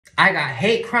I got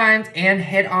hate crimes and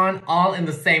hit on all in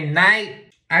the same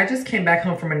night. I just came back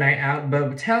home from a night out,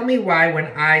 but tell me why when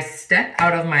I step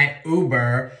out of my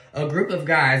Uber, a group of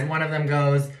guys, one of them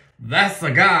goes, "That's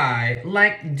a guy."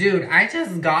 Like, dude, I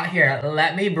just got here.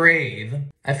 Let me breathe.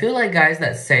 I feel like guys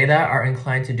that say that are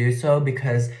inclined to do so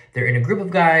because they're in a group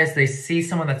of guys, they see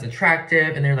someone that's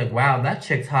attractive, and they're like, wow, that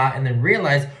chick's hot, and then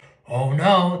realize, oh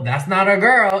no, that's not a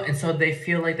girl. And so they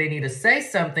feel like they need to say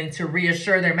something to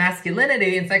reassure their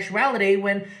masculinity and sexuality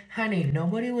when, honey,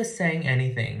 nobody was saying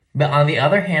anything. But on the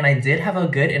other hand, I did have a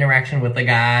good interaction with the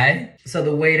guy. So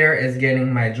the waiter is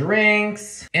getting my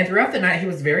drinks. And throughout the night, he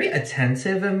was very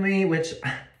attentive of me, which,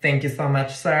 thank you so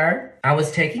much, sir. I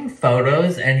was taking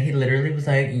photos and he literally was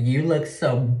like, "You look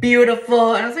so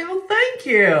beautiful." And I was like, "Oh, thank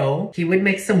you." He would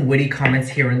make some witty comments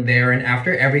here and there. And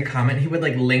after every comment, he would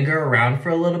like linger around for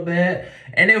a little bit.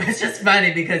 And it was just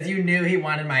funny because you knew he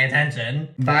wanted my attention.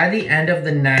 By the end of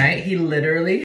the night, he literally